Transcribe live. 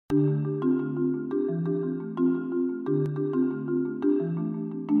Finally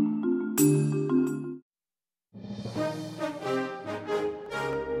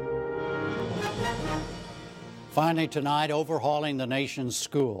tonight, overhauling the nation's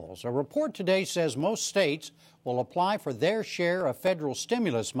schools. A report today says most states will apply for their share of federal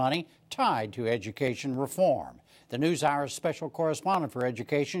stimulus money tied to education reform. The NewsHour's special correspondent for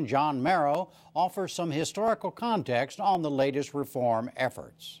education, John Merrow, offers some historical context on the latest reform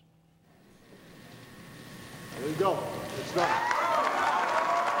efforts. There you go. It's done.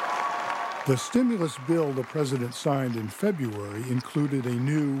 The stimulus bill the president signed in February included a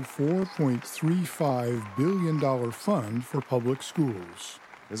new $4.35 billion fund for public schools.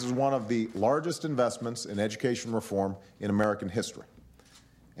 This is one of the largest investments in education reform in American history.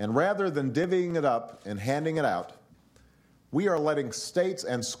 And rather than divvying it up and handing it out, we are letting states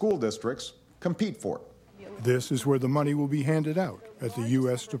and school districts compete for it. This is where the money will be handed out at the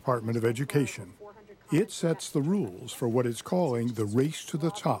U.S. Department of Education. It sets the rules for what it's calling the race to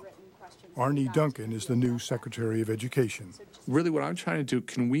the top. Arne Duncan is the new Secretary of Education. Really what I'm trying to do,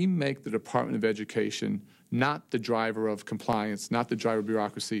 can we make the Department of Education not the driver of compliance, not the driver of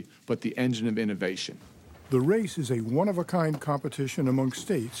bureaucracy, but the engine of innovation? The race is a one-of-a-kind competition among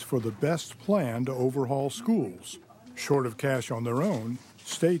states for the best plan to overhaul schools. Short of cash on their own,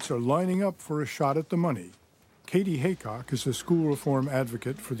 states are lining up for a shot at the money. Katie Haycock is a school reform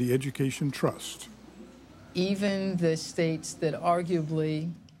advocate for the Education Trust. Even the states that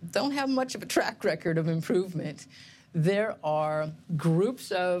arguably don't have much of a track record of improvement, there are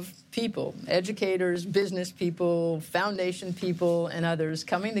groups of people, educators, business people, foundation people, and others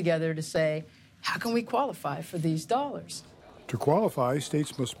coming together to say, how can we qualify for these dollars? To qualify,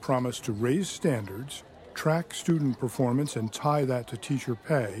 states must promise to raise standards, track student performance and tie that to teacher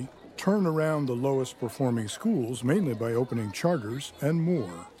pay, turn around the lowest performing schools, mainly by opening charters, and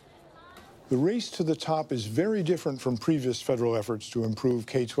more. The race to the top is very different from previous federal efforts to improve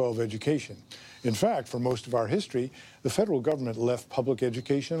K-12 education. In fact, for most of our history, the federal government left public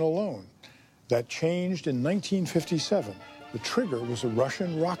education alone. That changed in 1957. The trigger was a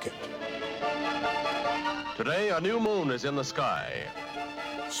Russian rocket. Today, a new moon is in the sky.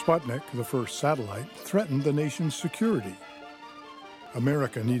 Sputnik, the first satellite, threatened the nation's security.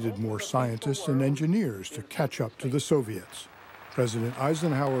 America needed more scientists and engineers to catch up to the Soviets. President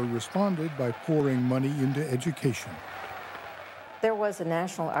Eisenhower responded by pouring money into education. There was a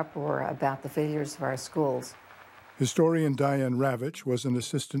national uproar about the failures of our schools. Historian Diane Ravitch was an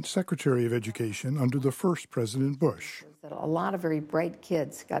assistant secretary of education under the first President Bush. A lot of very bright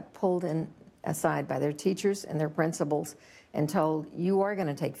kids got pulled in aside by their teachers and their principals and told, you are going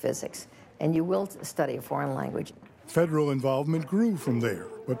to take physics and you will study a foreign language. Federal involvement grew from there,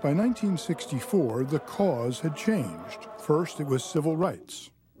 but by 1964, the cause had changed. First, it was civil rights,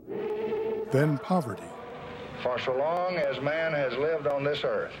 then poverty. For so long as man has lived on this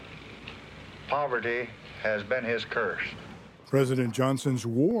earth, poverty has been his curse. President Johnson's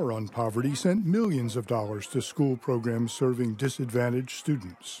war on poverty sent millions of dollars to school programs serving disadvantaged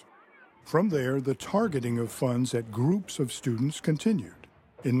students. From there, the targeting of funds at groups of students continued.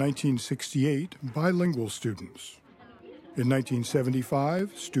 In 1968, bilingual students. In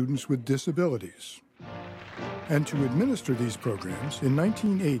 1975, students with disabilities. And to administer these programs, in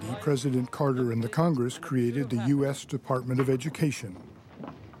 1980, President Carter and the Congress created the U.S. Department of Education.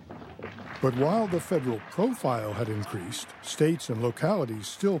 But while the federal profile had increased, states and localities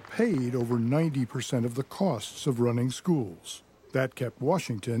still paid over 90% of the costs of running schools. That kept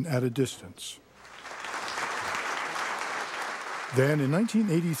Washington at a distance. Then, in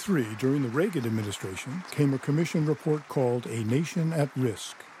 1983, during the Reagan administration, came a commission report called A Nation at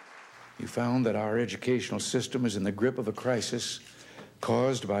Risk. You found that our educational system is in the grip of a crisis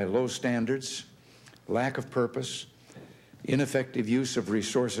caused by low standards, lack of purpose, ineffective use of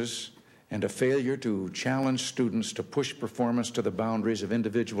resources, and a failure to challenge students to push performance to the boundaries of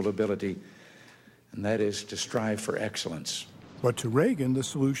individual ability, and that is to strive for excellence. But to Reagan, the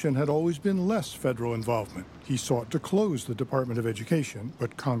solution had always been less federal involvement. He sought to close the Department of Education,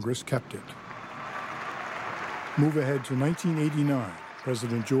 but Congress kept it. Move ahead to 1989.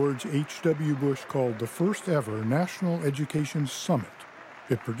 President George H.W. Bush called the first ever National Education Summit.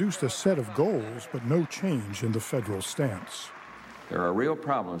 It produced a set of goals, but no change in the federal stance. There are real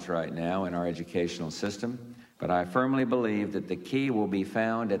problems right now in our educational system, but I firmly believe that the key will be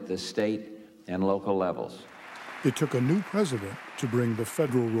found at the state and local levels. It took a new president to bring the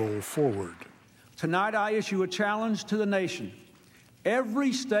federal role forward. Tonight, I issue a challenge to the nation.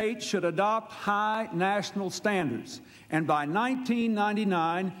 Every state should adopt high national standards, and by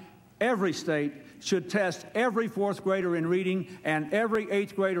 1999, every state should test every fourth grader in reading and every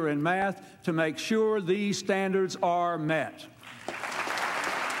eighth grader in math to make sure these standards are met.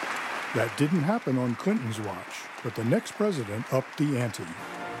 That didn't happen on Clinton's watch, but the next president upped the ante.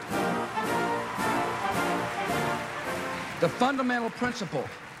 The fundamental principle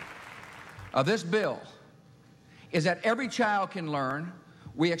of this bill is that every child can learn.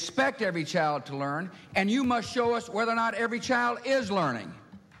 We expect every child to learn, and you must show us whether or not every child is learning.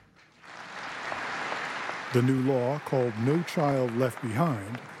 The new law, called No Child Left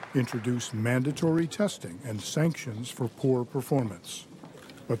Behind, introduced mandatory testing and sanctions for poor performance.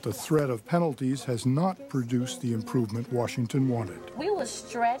 But the threat of penalties has not produced the improvement Washington wanted. We will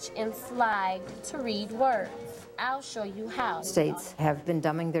stretch and slide to read words. I'll show you how. States have been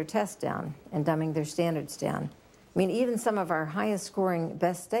dumbing their tests down and dumbing their standards down. I mean, even some of our highest scoring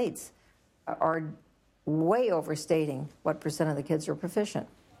best states are way overstating what percent of the kids are proficient.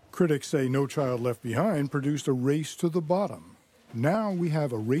 Critics say No Child Left Behind produced a race to the bottom. Now we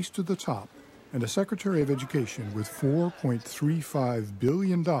have a race to the top and a Secretary of Education with $4.35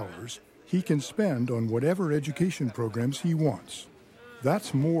 billion he can spend on whatever education programs he wants.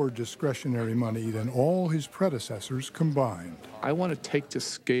 That's more discretionary money than all his predecessors combined. I want to take to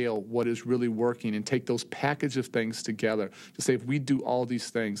scale what is really working and take those package of things together to say if we do all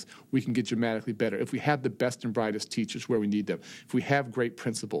these things, we can get dramatically better. If we have the best and brightest teachers where we need them, if we have great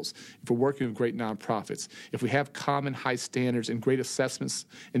principals, if we're working with great nonprofits, if we have common high standards and great assessments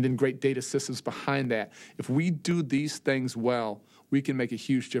and then great data systems behind that, if we do these things well, we can make a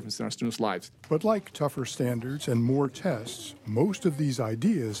huge difference in our students' lives. But like tougher standards and more tests, most of these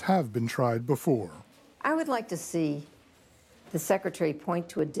ideas have been tried before. I would like to see the Secretary point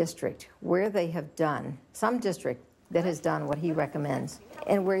to a district where they have done, some district that has done what he recommends,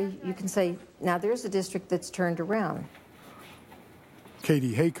 and where you can say, now there's a district that's turned around.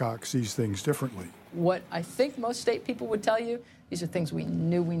 Katie Haycock sees things differently. What I think most state people would tell you, these are things we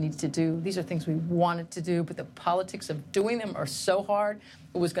knew we needed to do. These are things we wanted to do, but the politics of doing them are so hard,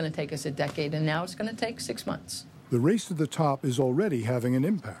 it was going to take us a decade, and now it's going to take 6 months. The race to the top is already having an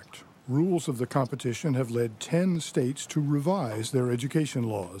impact. Rules of the competition have led 10 states to revise their education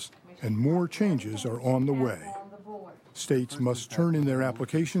laws, and more changes are on the way. States must turn in their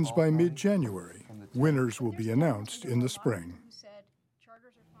applications by mid-January. Winners will be announced in the spring.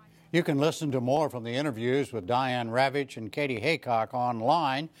 You can listen to more from the interviews with Diane Ravitch and Katie Haycock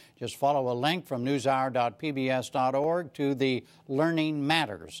online. Just follow a link from newshour.pbs.org to the Learning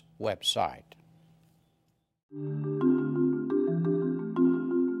Matters website.